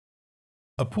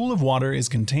A pool of water is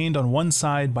contained on one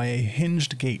side by a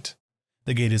hinged gate.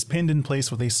 The gate is pinned in place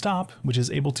with a stop, which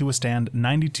is able to withstand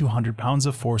 9,200 pounds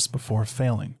of force before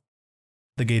failing.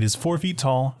 The gate is 4 feet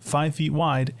tall, 5 feet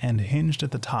wide, and hinged at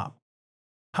the top.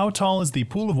 How tall is the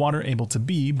pool of water able to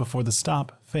be before the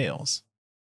stop fails?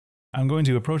 I'm going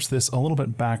to approach this a little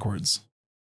bit backwards.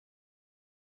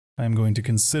 I'm going to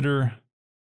consider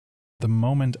the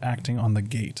moment acting on the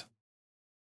gate.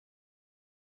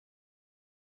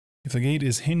 If the gate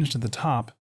is hinged at the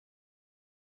top,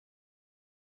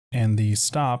 and the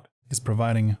stop is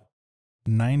providing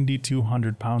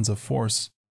 9,200 pounds of force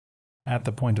at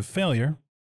the point of failure,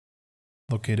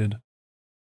 located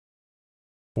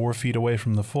 4 feet away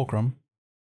from the fulcrum,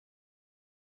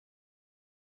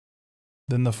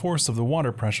 then the force of the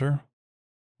water pressure,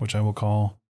 which I will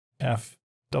call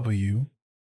Fw,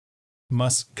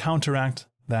 must counteract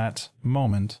that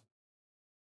moment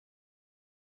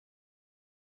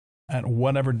at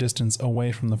whatever distance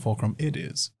away from the fulcrum it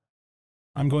is.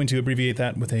 I'm going to abbreviate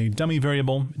that with a dummy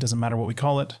variable. It doesn't matter what we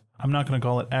call it. I'm not going to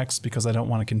call it x because I don't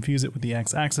want to confuse it with the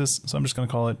x-axis, so I'm just going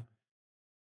to call it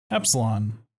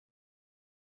epsilon.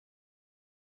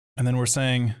 And then we're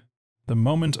saying the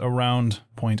moment around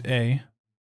point A,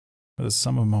 or the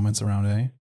sum of moments around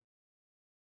A,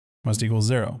 must equal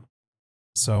 0.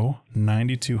 So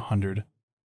 9,200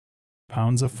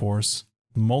 pounds of force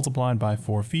multiplied by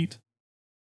 4 feet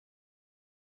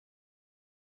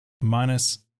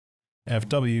minus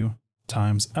Fw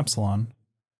times epsilon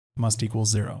must equal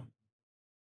 0.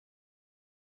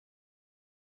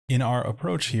 In our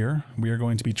approach here, we are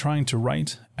going to be trying to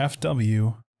write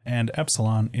Fw and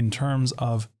epsilon in terms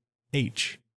of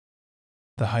h,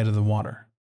 the height of the water.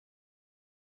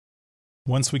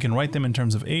 Once we can write them in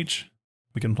terms of h,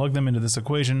 we can plug them into this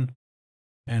equation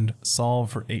and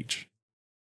solve for h.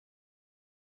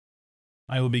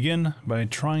 I will begin by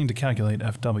trying to calculate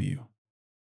Fw.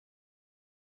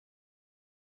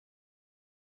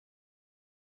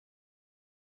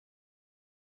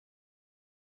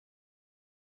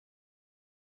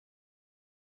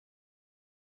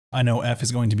 I know F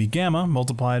is going to be gamma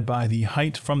multiplied by the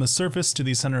height from the surface to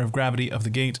the center of gravity of the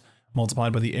gate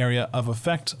multiplied by the area of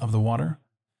effect of the water.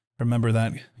 Remember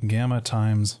that gamma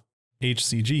times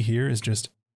hcg here is just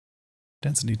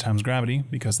density times gravity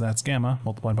because that's gamma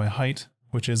multiplied by height,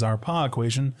 which is our Pa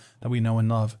equation that we know and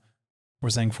love. We're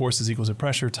saying force is equal to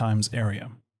pressure times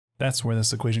area. That's where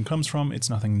this equation comes from. It's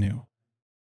nothing new.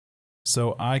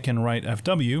 So I can write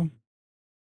Fw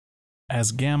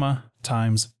as gamma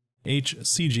times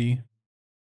hcg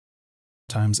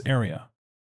times area,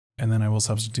 and then I will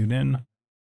substitute in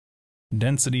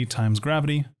density times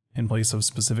gravity in place of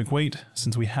specific weight,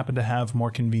 since we happen to have more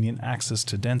convenient access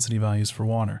to density values for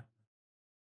water.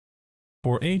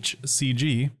 For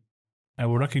hcg, I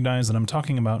will recognize that I'm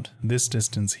talking about this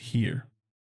distance here.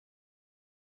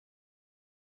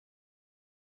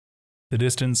 The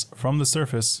distance from the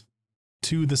surface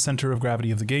to the center of gravity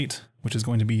of the gate, which is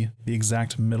going to be the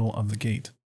exact middle of the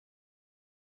gate.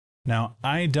 Now,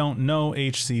 I don't know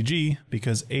hcg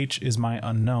because h is my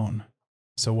unknown.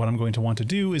 So what I'm going to want to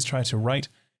do is try to write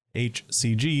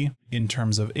hcg in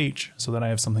terms of h so that I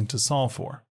have something to solve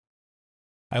for.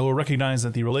 I will recognize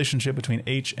that the relationship between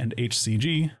h and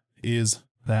hcg is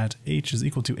that h is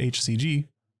equal to hcg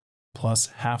plus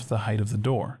half the height of the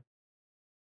door,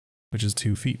 which is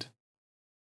 2 feet.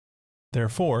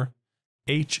 Therefore,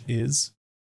 h is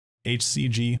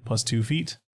hcg plus 2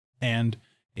 feet, and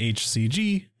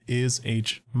hcg is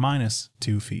h minus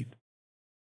 2 feet.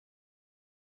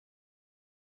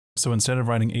 So instead of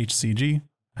writing hcg,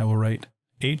 I will write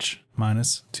h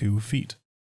minus 2 feet.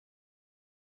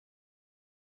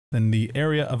 Then the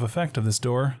area of effect of this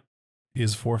door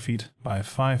is 4 feet by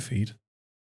 5 feet,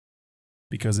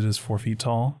 because it is 4 feet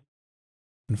tall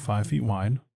and 5 feet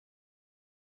wide.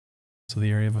 So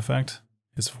the area of effect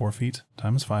is 4 feet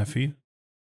times 5 feet.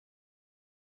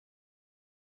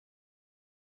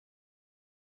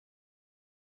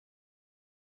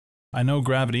 I know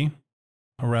gravity,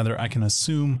 or rather I can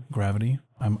assume gravity.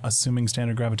 I'm assuming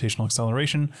standard gravitational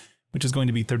acceleration, which is going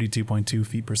to be 32.2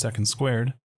 feet per second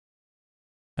squared.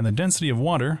 And the density of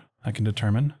water I can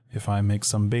determine if I make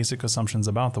some basic assumptions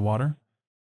about the water.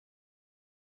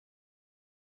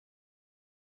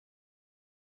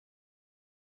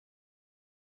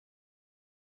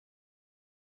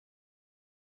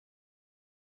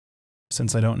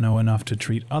 Since I don't know enough to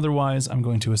treat otherwise, I'm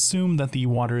going to assume that the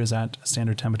water is at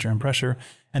standard temperature and pressure,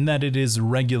 and that it is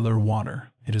regular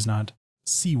water. It is not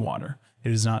seawater.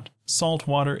 It is not salt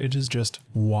water. It is just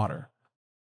water.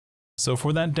 So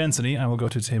for that density, I will go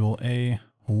to table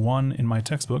A1 in my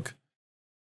textbook,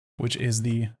 which is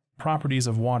the properties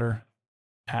of water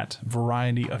at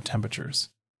variety of temperatures.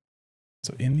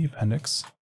 So in the appendix,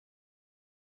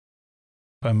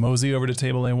 if I mosey over to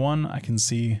table A1, I can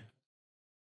see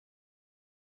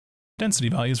density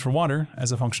values for water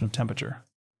as a function of temperature.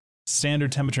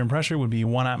 Standard temperature and pressure would be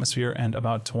 1 atmosphere and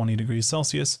about 20 degrees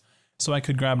Celsius, so I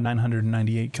could grab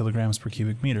 998 kilograms per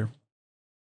cubic meter.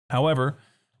 However,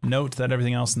 note that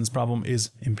everything else in this problem is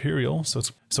imperial, so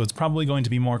it's probably going to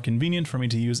be more convenient for me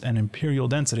to use an imperial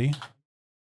density.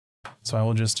 So I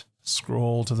will just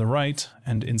scroll to the right,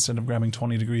 and instead of grabbing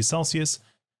 20 degrees Celsius,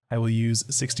 I will use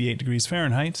 68 degrees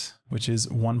Fahrenheit, which is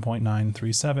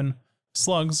 1.937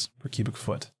 slugs per cubic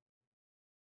foot.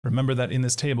 Remember that in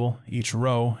this table, each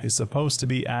row is supposed to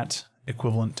be at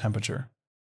equivalent temperature.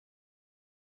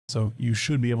 So you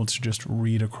should be able to just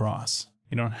read across.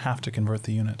 You don't have to convert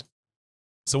the unit.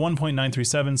 So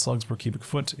 1.937 slugs per cubic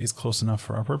foot is close enough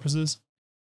for our purposes.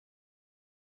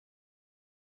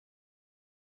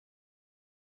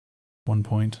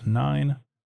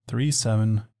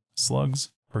 .937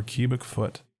 slugs per cubic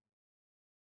foot.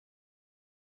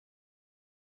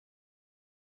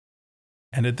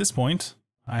 And at this point,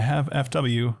 I have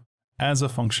FW as a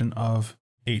function of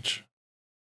H.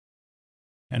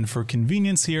 And for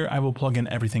convenience here, I will plug in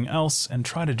everything else and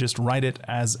try to just write it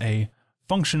as a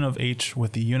function of H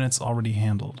with the units already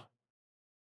handled.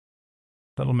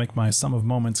 That'll make my sum of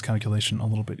moments calculation a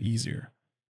little bit easier.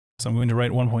 So I'm going to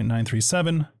write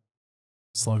 1.937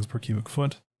 slugs per cubic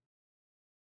foot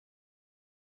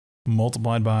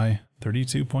multiplied by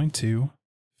 32.2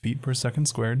 feet per second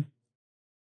squared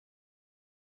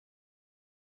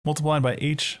multiplied by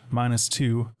H minus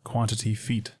 2 quantity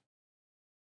feet.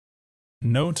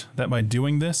 Note that by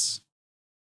doing this,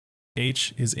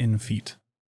 H is in feet.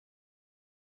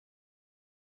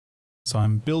 So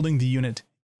I'm building the unit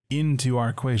into our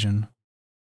equation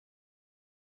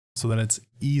so that it's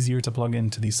easier to plug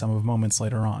into the sum of moments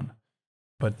later on.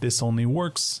 But this only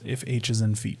works if H is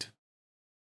in feet.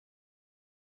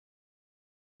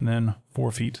 And then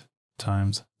 4 feet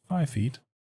times 5 feet.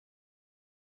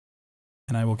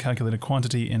 And I will calculate a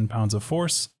quantity in pounds of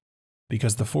force,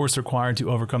 because the force required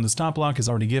to overcome the stop block is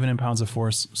already given in pounds of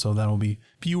force, so that will be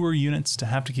fewer units to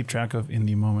have to keep track of in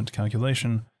the moment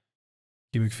calculation.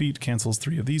 Cubic feet cancels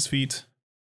 3 of these feet.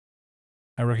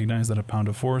 I recognize that a pound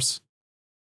of force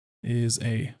is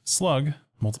a slug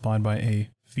multiplied by a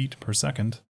feet per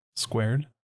second squared.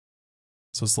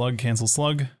 So slug cancels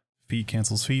slug, feet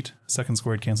cancels feet, second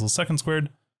squared cancels second squared.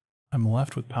 I'm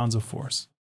left with pounds of force.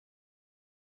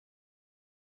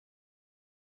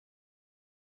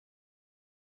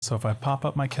 So if I pop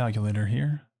up my calculator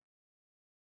here,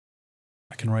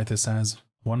 I can write this as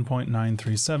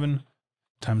 1.937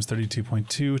 times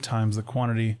 32.2 times the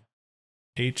quantity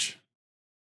H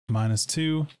minus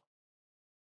 2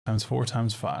 times 4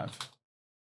 times 5.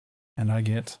 And I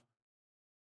get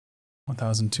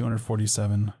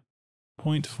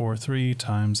 1,247.43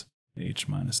 times H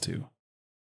minus 2.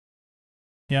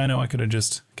 Yeah, I know I could have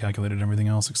just calculated everything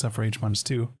else except for H minus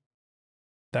 2.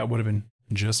 That would have been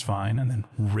just fine, and then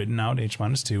written out H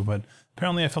minus 2, but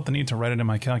apparently I felt the need to write it in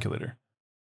my calculator.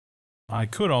 I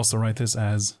could also write this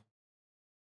as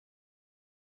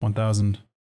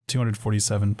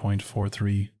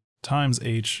 1,247.43 times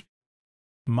H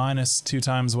minus 2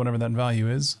 times whatever that value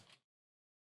is.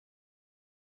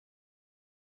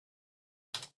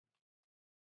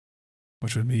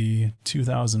 Which would be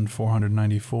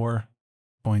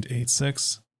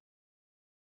 2,494.86.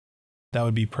 That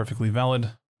would be perfectly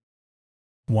valid.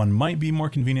 One might be more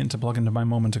convenient to plug into my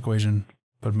moment equation,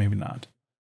 but maybe not.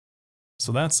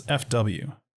 So that's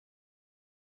FW.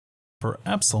 For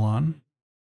epsilon,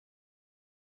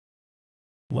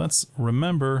 let's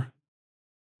remember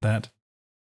that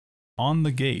on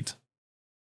the gate,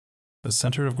 the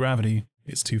center of gravity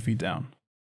is 2 feet down.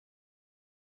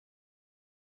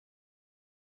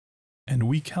 And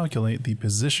we calculate the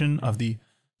position of the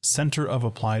center of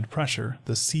applied pressure,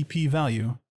 the CP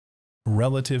value,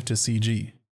 relative to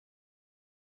CG.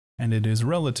 And it is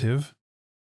relative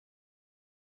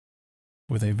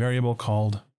with a variable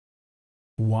called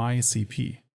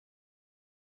YCP.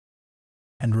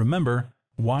 And remember,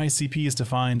 YCP is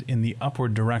defined in the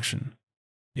upward direction.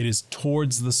 It is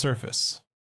towards the surface.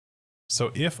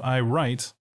 So if I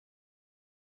write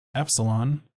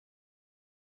epsilon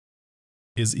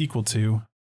is equal to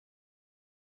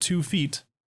 2 feet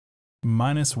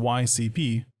minus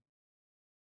YCP,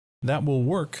 that will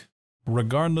work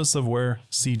regardless of where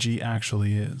CG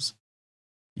actually is.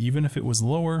 Even if it was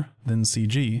lower than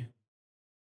CG,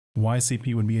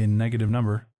 YCP would be a negative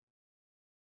number,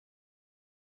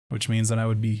 which means that I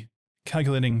would be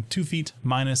calculating 2 feet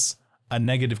minus a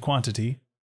negative quantity,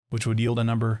 which would yield a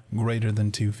number greater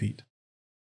than 2 feet.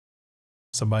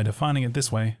 So by defining it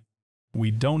this way,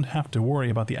 we don't have to worry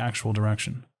about the actual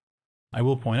direction. I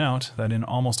will point out that in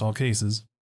almost all cases,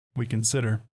 we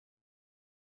consider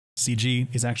CG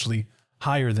is actually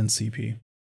higher than CP.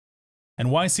 And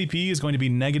why CP is going to be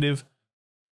negative,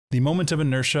 the moment of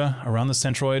inertia around the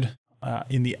centroid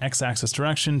in the x-axis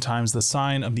direction times the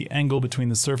sine of the angle between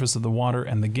the surface of the water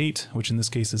and the gate, which in this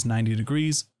case is 90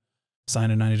 degrees.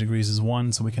 Sine of 90 degrees is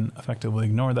 1, so we can effectively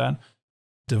ignore that,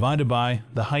 divided by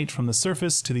the height from the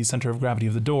surface to the center of gravity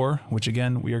of the door, which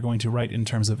again we are going to write in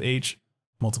terms of h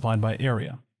multiplied by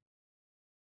area.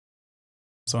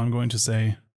 So I'm going to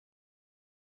say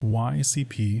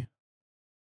YCP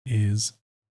is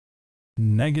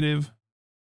negative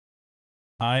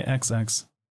IXX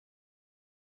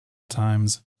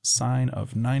times sine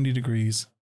of 90 degrees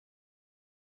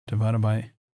divided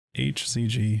by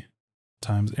HCG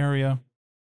times area.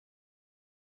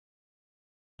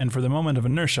 And for the moment of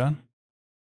inertia,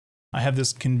 I have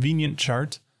this convenient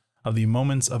chart of the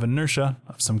moments of inertia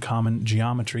of some common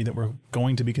geometry that we're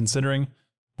going to be considering.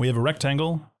 We have a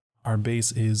rectangle. Our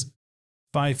base is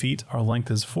 5 feet. Our length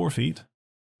is 4 feet.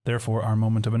 Therefore, our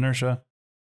moment of inertia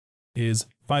is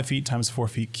 5 feet times 4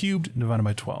 feet cubed divided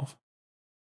by 12.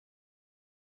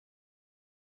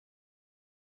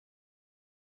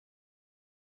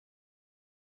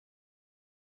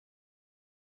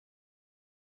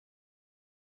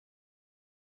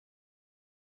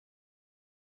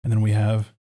 And then we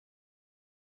have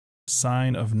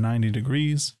sine of 90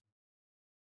 degrees,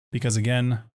 because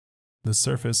again, the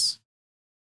surface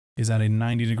is at a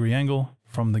 90-degree angle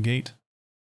from the gate.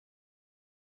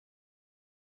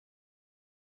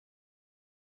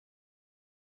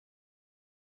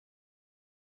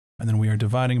 And then we are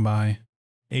dividing by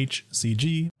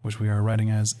HCG, which we are writing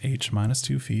as h minus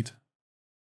 2 feet.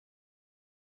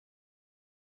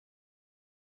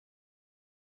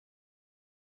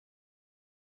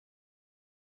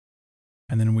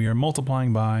 And then we are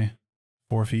multiplying by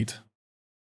 4 feet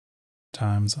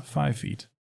times 5 feet.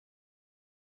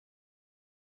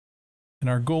 And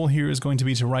our goal here is going to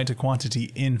be to write a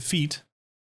quantity in feet,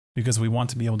 because we want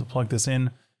to be able to plug this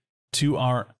in to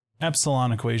our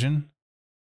epsilon equation,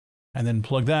 and then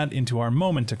plug that into our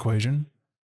moment equation.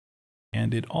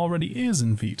 And it already is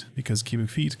in feet, because cubic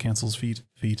feet cancels feet,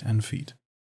 feet, and feet.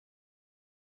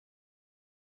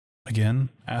 Again,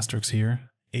 asterisk here,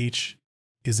 h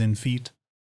is in feet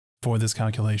for this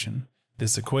calculation.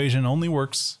 This equation only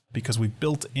works because we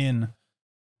built in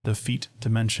the feet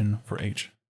dimension for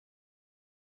h.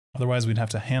 Otherwise, we'd have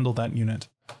to handle that unit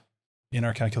in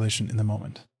our calculation in the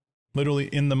moment. Literally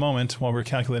in the moment while we're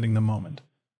calculating the moment.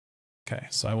 Okay,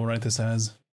 so I will write this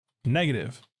as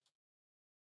negative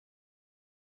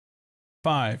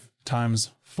 5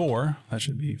 times 4, that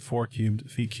should be 4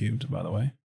 cubed, feet cubed, by the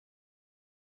way.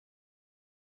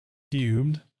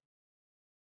 Cubed,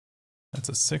 that's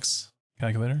a 6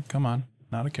 calculator, come on,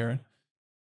 not a caret,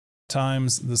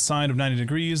 times the sine of 90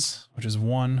 degrees, which is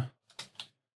 1.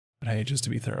 But hey, just to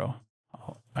be thorough,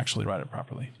 I'll actually write it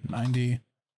properly. 90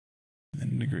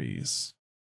 degrees.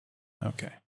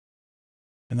 Okay.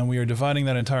 And then we are dividing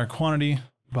that entire quantity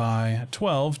by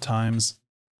 12 times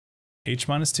h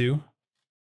minus 2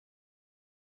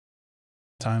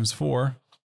 times 4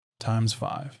 times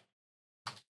 5.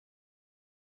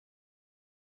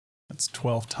 That's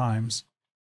 12 times,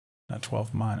 not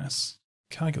 12 minus.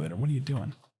 Calculator, what are you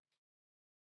doing?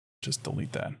 Just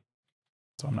delete that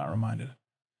so I'm not reminded.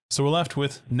 So we're left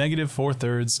with negative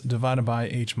 4/3 divided by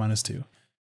h minus 2. If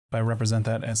I represent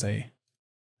that as an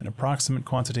approximate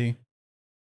quantity,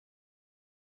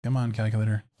 come on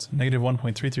calculator, it's negative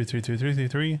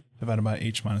 1.333333 divided by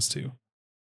h minus 2.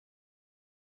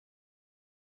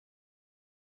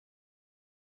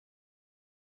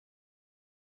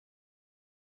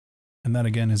 And that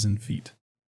again is in feet.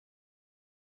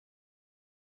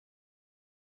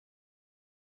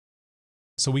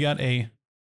 So we got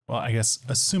well, I guess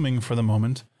assuming for the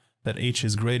moment that h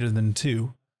is greater than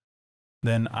 2,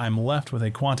 then I'm left with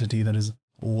a quantity that is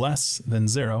less than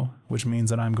 0, which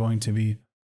means that I'm going to be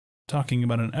talking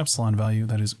about an epsilon value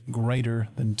that is greater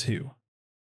than 2.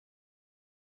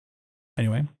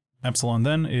 Anyway, epsilon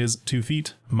then is 2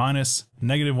 feet minus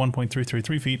negative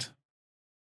 1.333 feet.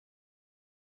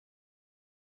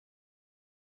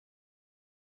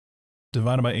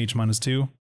 Divided by h minus 2,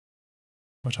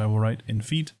 which I will write in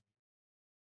feet.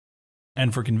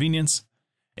 And for convenience,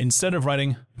 instead of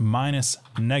writing minus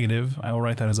negative, I will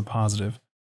write that as a positive.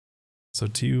 So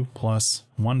 2 plus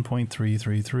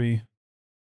 1.333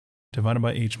 divided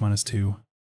by h minus 2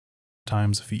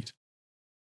 times feet.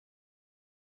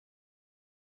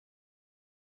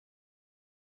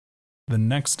 The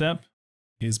next step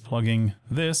is plugging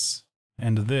this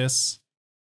and this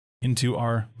into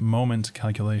our moment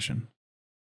calculation.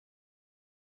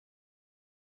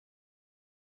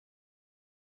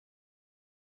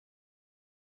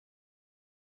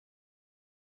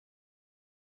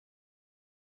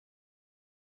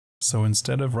 So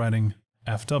instead of writing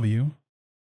FW,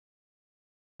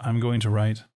 I'm going to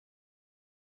write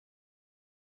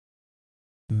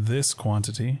this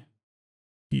quantity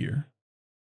here.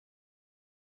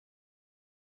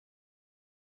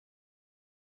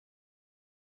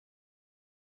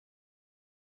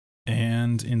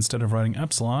 And instead of writing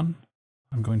epsilon,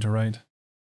 I'm going to write,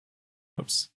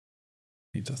 oops,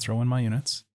 need to throw in my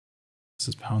units. This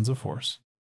is pounds of force.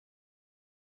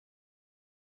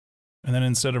 And then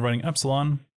instead of writing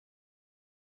epsilon,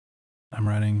 I'm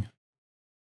writing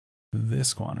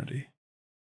this quantity.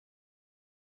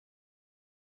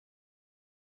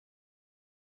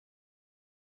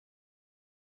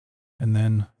 And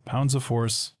then pounds of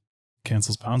force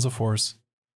cancels pounds of force,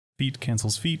 feet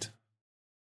cancels feet,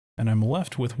 and I'm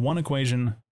left with one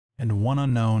equation and one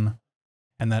unknown,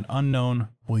 and that unknown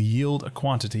will yield a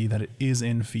quantity that it is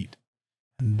in feet.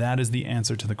 And that is the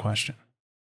answer to the question.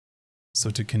 So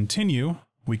to continue,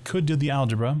 we could do the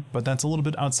algebra, but that's a little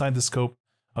bit outside the scope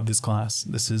of this class.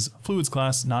 This is fluids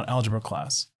class, not algebra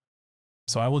class.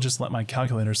 So I will just let my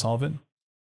calculator solve it.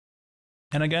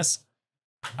 And I guess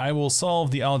I will solve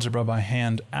the algebra by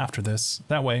hand after this.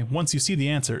 That way, once you see the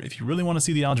answer, if you really want to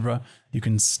see the algebra, you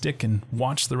can stick and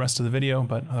watch the rest of the video,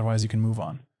 but otherwise you can move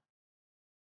on.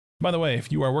 By the way,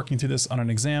 if you are working through this on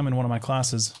an exam in one of my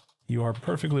classes, you are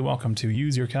perfectly welcome to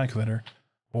use your calculator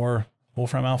or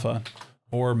Wolfram Alpha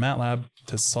or MATLAB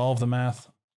to solve the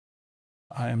math.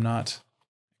 I am not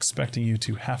expecting you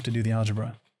to have to do the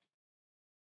algebra.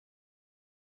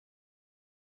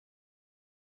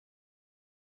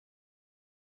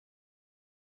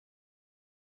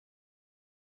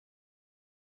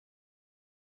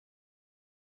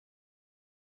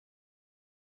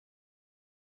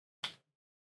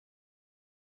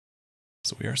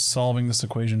 So we are solving this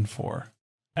equation for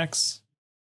x.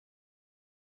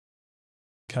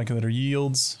 Calculator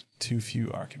yields too few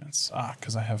arguments.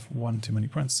 Because I have one too many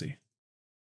parentheses.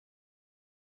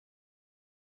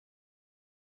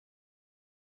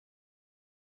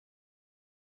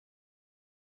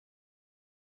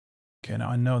 Okay,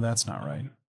 now I know that's not right.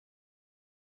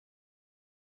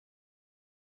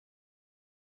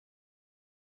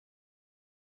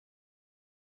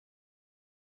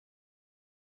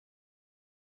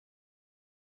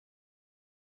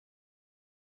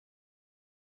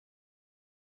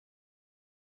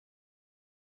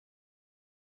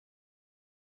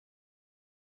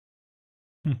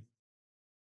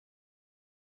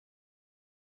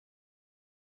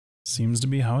 Seems to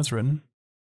be how it's written.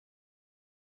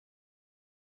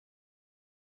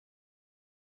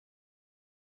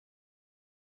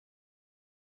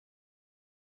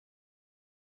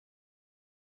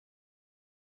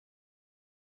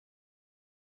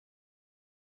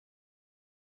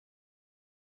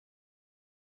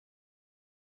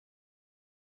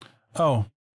 Oh,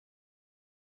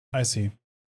 I see.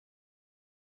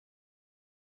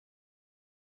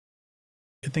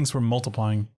 It thinks we're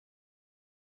multiplying.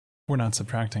 We're not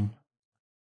subtracting.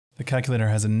 The calculator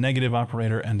has a negative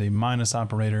operator and a minus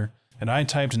operator, and I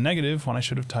typed negative when I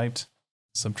should have typed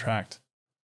subtract.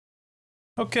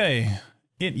 Okay,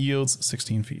 it yields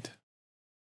 16 feet.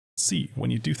 See,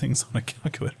 when you do things on a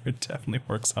calculator, it definitely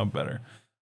works out better.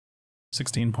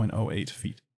 16.08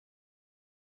 feet.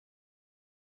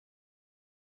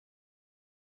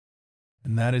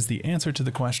 And that is the answer to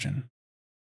the question.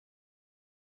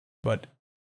 But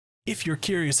if you're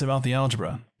curious about the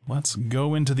algebra, let's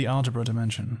go into the algebra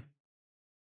dimension.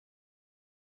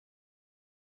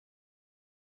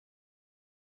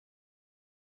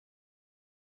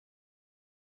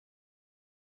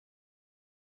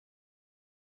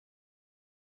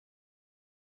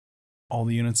 All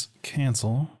the units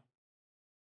cancel.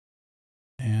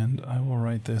 And I will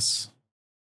write this.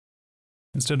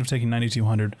 Instead of taking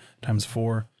 9200 times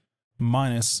 4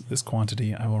 minus this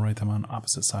quantity, I will write them on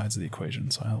opposite sides of the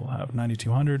equation. So I will have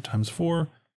 9200 times 4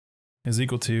 is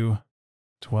equal to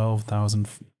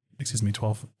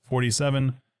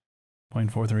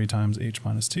 1247.43 times h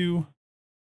minus 2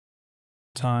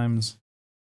 times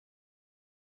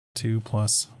 2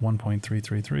 plus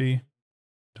 1.333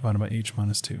 divided by h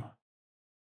minus 2.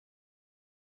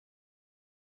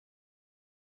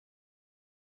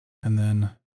 And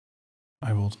then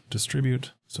I will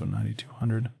distribute, so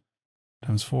 9200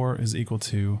 times 4 is equal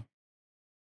to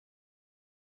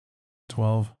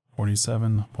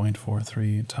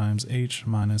 1247.43 times h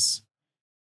minus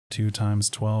 2 times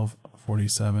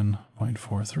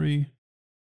 1247.43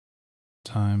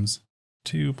 times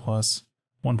 2 plus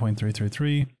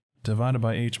 1.333 divided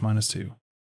by h minus 2.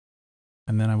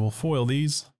 And then I will FOIL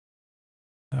these.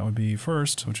 That would be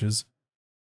first, which is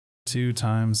 2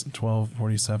 times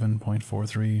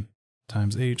 1247.43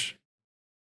 times h.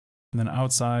 And then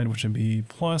outside, which would be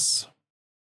plus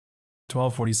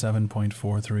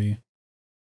 1247.43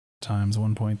 times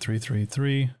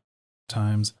 1.333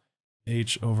 times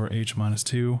h over h minus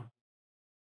 2.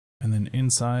 And then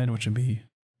inside, which would be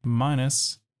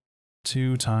minus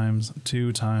 2 times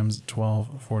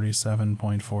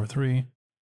 1247.43.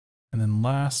 And then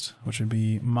last, which would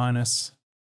be minus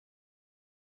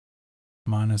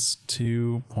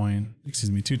 2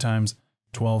 times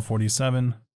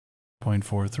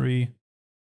 1247.43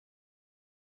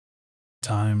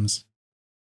 times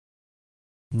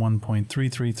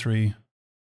 1.333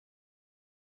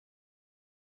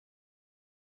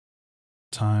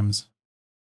 times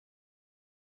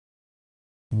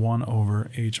 1 over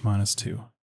h minus 2.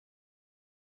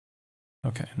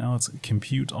 Okay, now let's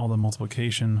compute all the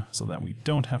multiplication so that we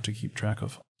don't have to keep track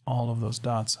of all of those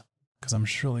dots, because I'm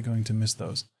surely going to miss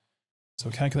those. So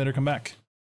calculator, come back.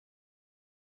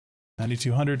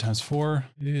 9,200 times 4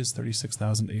 is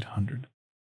 36,800.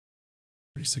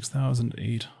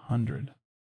 36,800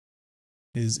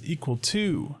 is equal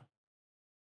to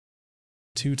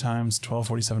 2 times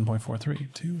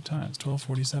 1247.43. 2 times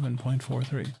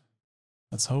 1247.43.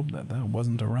 Let's hope that that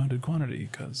wasn't a rounded quantity,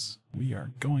 because we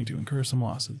are going to incur some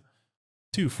losses.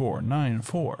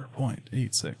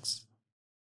 2494.86.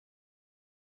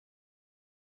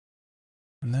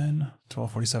 And then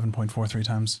 1247.43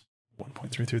 times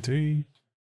 1.333.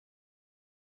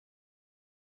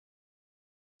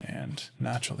 And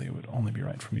naturally, it would only be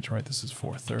right for me to write this as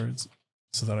 4/3,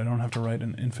 so that I don't have to write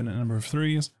an infinite number of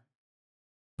 3's.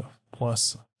 So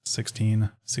plus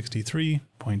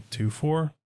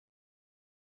 1663.24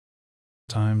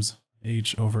 times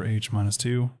h over h minus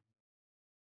 2,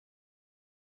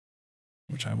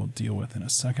 which I will deal with in a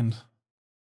second.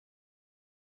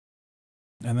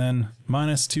 And then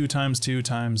minus 2 times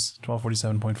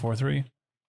 1247.43,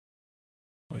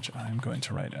 which I'm going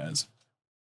to write as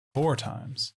 4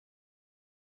 times.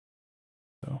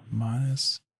 So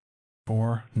minus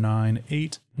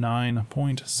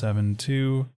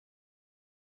 4989.72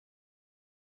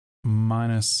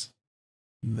 minus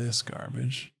this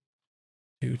garbage.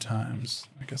 2 times,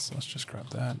 I guess let's just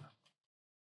grab that.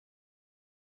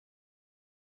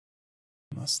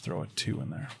 Let's throw a 2 in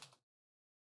there.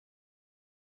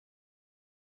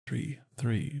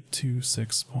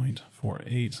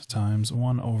 3326.48 times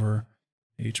 1 over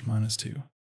h minus 2.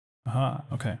 Aha,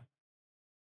 okay.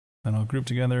 Then I'll group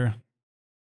together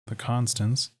the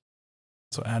constants.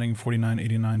 So adding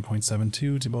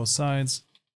 4989.72 to both sides,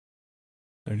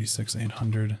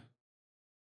 36,800.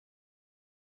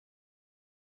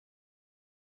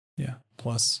 Yeah,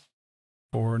 plus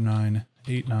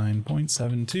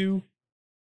 4989.72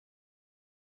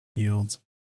 yields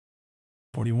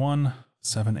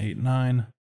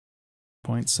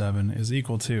 41,789.7 is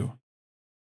equal to,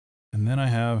 and then I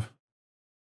have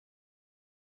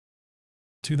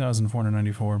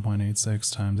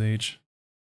 2,494.86 times h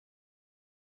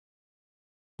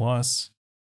plus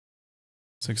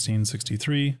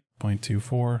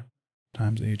 1663.24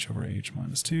 times h over h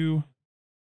minus 2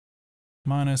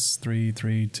 minus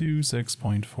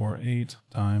 3326.48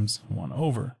 times 1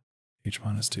 over h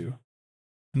minus 2.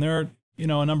 And there are,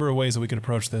 a number of ways that we could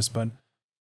approach this, but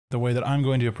the way that I'm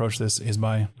going to approach this is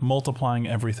by multiplying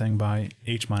everything by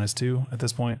h minus 2 at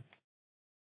this point,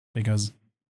 because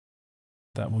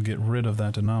that will get rid of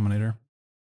that denominator.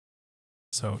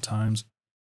 So times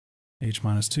h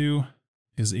minus 2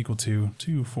 is equal to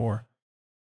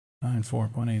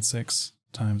 2494.86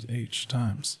 times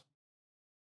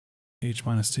h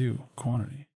minus 2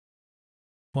 quantity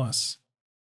plus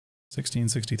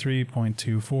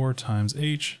 1663.24 times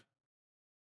h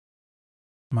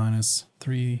minus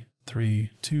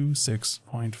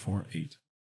 3326.48.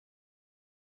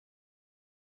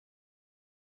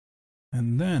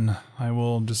 And then I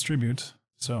will distribute,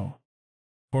 so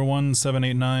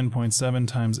 41789.7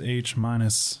 times h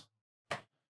minus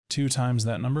 2 times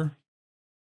that number,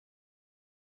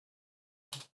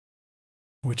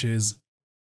 which is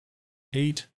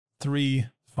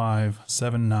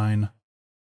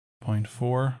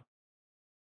 83579.4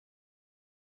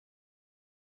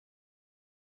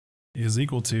 is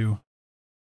equal to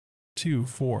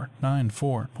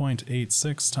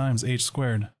 2494.86 times h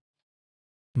squared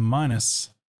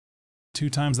minus 2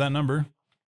 times that number,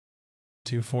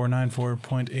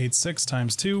 2494.86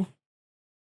 times 2,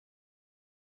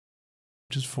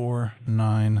 which is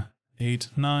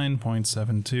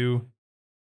 4989.72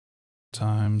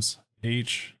 times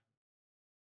h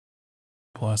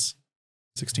plus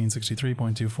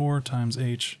 1663.24 times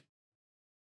h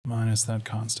minus that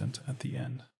constant at the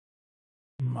end,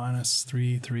 minus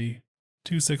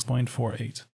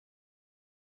 3326.48.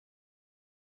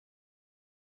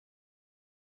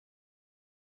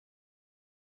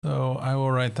 So I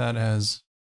will write that as,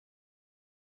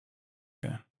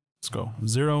 okay, let's go.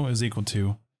 0 is equal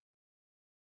to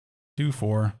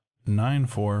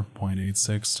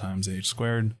 2494.86 times h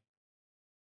squared,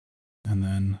 and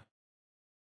then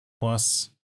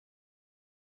plus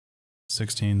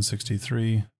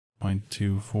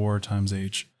 1663.24 times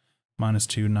h minus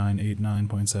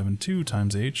 2989.72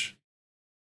 times h.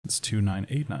 It's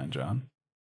 2989, John.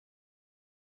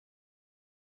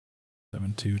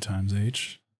 72 times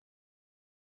h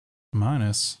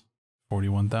minus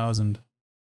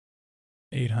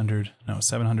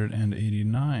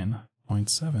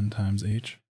 789.7 times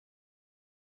h.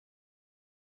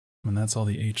 And that's all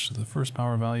the h to the first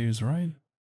power values, right?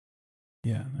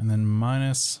 Yeah, and then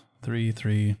minus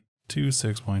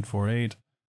 3326.48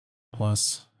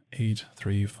 plus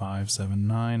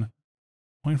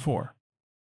 83579.4.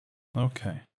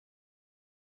 Okay.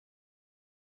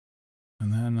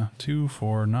 And then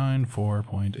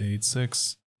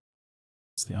 2494.86.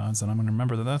 It's the odds that I'm going to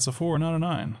remember that that's a 4, not a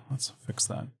 9. Let's fix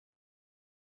that.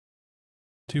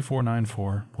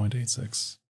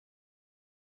 2494.86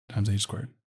 times h squared.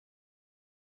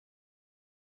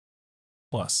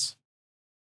 Plus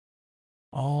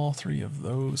all three of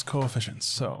those coefficients.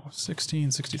 So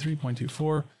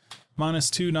 1663.24 minus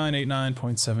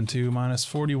 2989.72 minus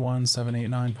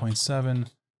 41789.7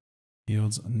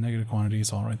 yields negative quantity,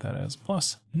 so I'll write that as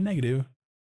plus negative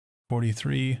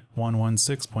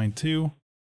 43116.2.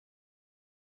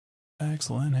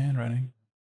 Excellent handwriting.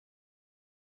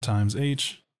 Times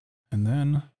h, and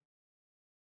then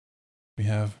we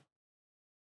have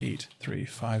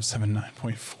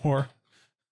 83579.4.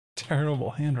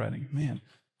 Terrible handwriting, man.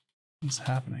 What's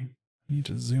happening? I need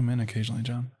to zoom in occasionally,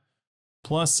 John.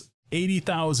 Plus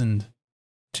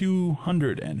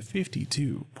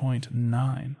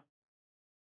 80,252.9.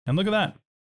 And look at that.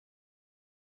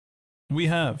 We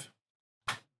have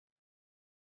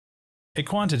a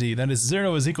quantity that is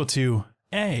 0 is equal to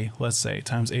a, let's say,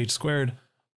 times h squared,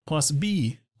 plus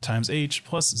b times h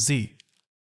plus z.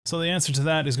 So the answer to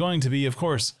that is going to be, of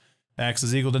course, x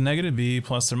is equal to negative b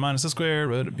plus or minus the square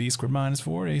root of b squared minus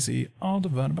 4ac, all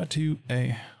divided by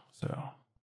 2a. So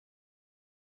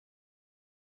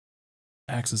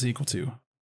x is equal to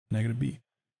negative b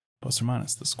plus or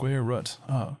minus the square root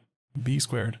of b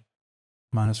squared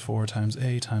minus 4 times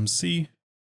a times c,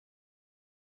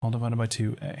 all divided by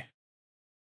 2a,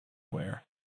 where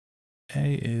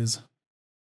a is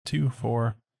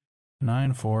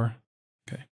 2494.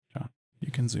 Okay, John,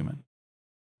 you can zoom in.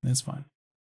 It's fine.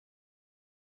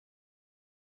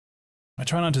 I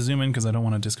try not to zoom in because I don't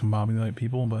want to discombobulate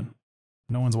people, but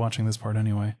no one's watching this part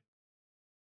anyway.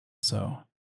 So,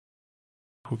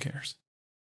 who cares?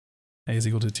 A is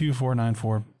equal to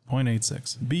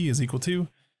 2494.86. B is equal to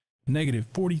negative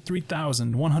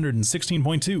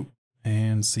 43,116.2.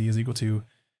 And C is equal to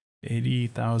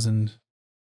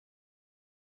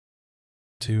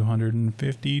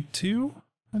 80,252,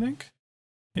 I think?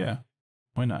 Yeah,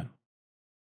 0.9.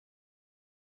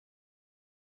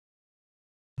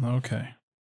 Okay.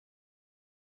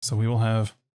 So we will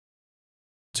have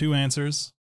two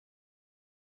answers.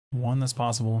 One that's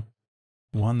possible,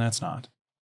 one that's not.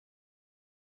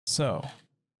 So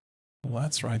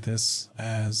let's write this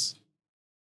as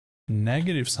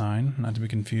negative sign, not to be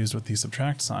confused with the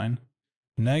subtract sign.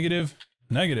 Negative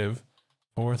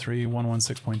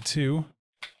 43116.2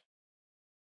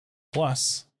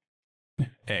 plus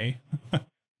a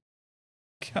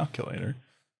calculator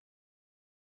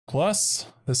plus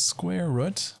the square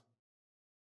root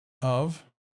of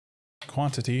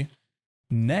quantity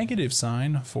negative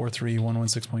sign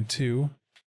 43116.2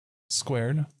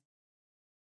 squared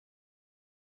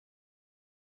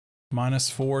minus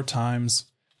 4 times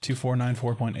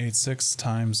 2494.86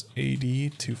 times AD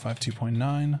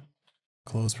 252.9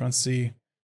 close parenthesis.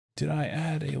 Did I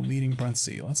add a leading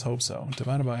parenthesis? Let's hope so.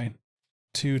 Divided by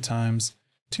 2 times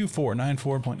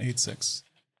 2494.86.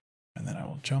 And then I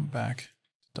will jump back,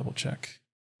 double check.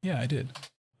 Yeah, I did.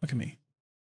 Look at me.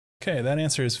 Okay, that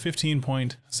answer is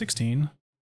 15.1602.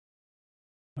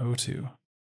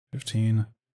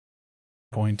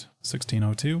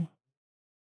 15.1602.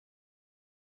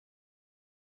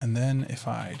 And then if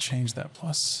I change that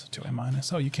plus to a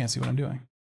minus, oh, you can't see what I'm doing.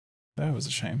 That was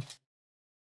a shame.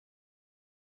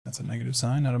 That's a negative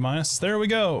sign, not a minus. There we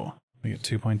go. We get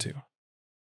 2.2.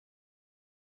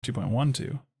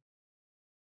 2.12.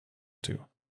 2.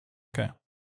 Okay.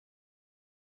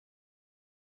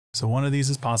 So one of these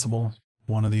is possible,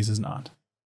 one of these is not.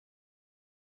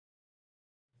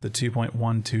 The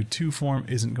 2.122 form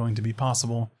isn't going to be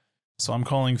possible, so I'm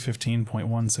calling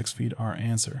 15.16 feet our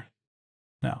answer.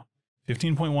 Now,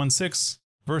 15.16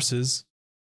 versus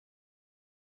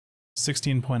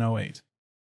 16.08.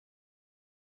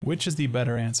 Which is the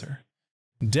better answer?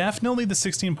 Definitely the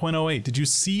 16.08. Did you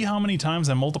see how many times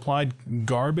I multiplied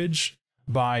garbage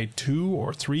by 2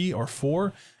 or 3 or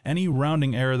 4? Any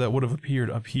rounding error that would have appeared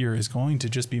up here is going to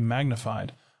just be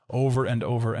magnified over and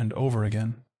over and over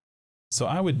again. So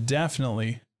I would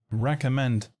definitely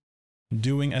recommend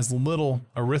doing as little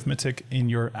arithmetic in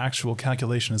your actual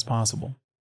calculation as possible.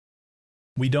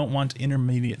 We don't want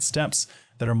intermediate steps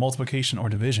that are multiplication or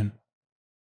division.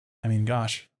 I mean,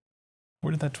 gosh,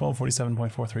 where did that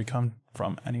 1247.43 come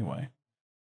from anyway?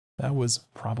 That was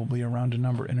probably a rounded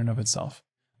number in and of itself.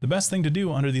 The best thing to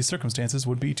do under these circumstances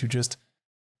would be to just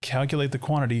calculate the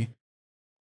quantity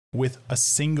with a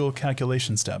single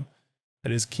calculation step.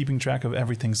 That is, keeping track of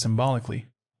everything symbolically,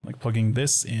 like plugging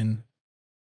this in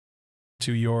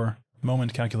to your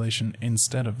moment calculation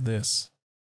instead of this.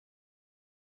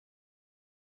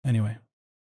 Anyway,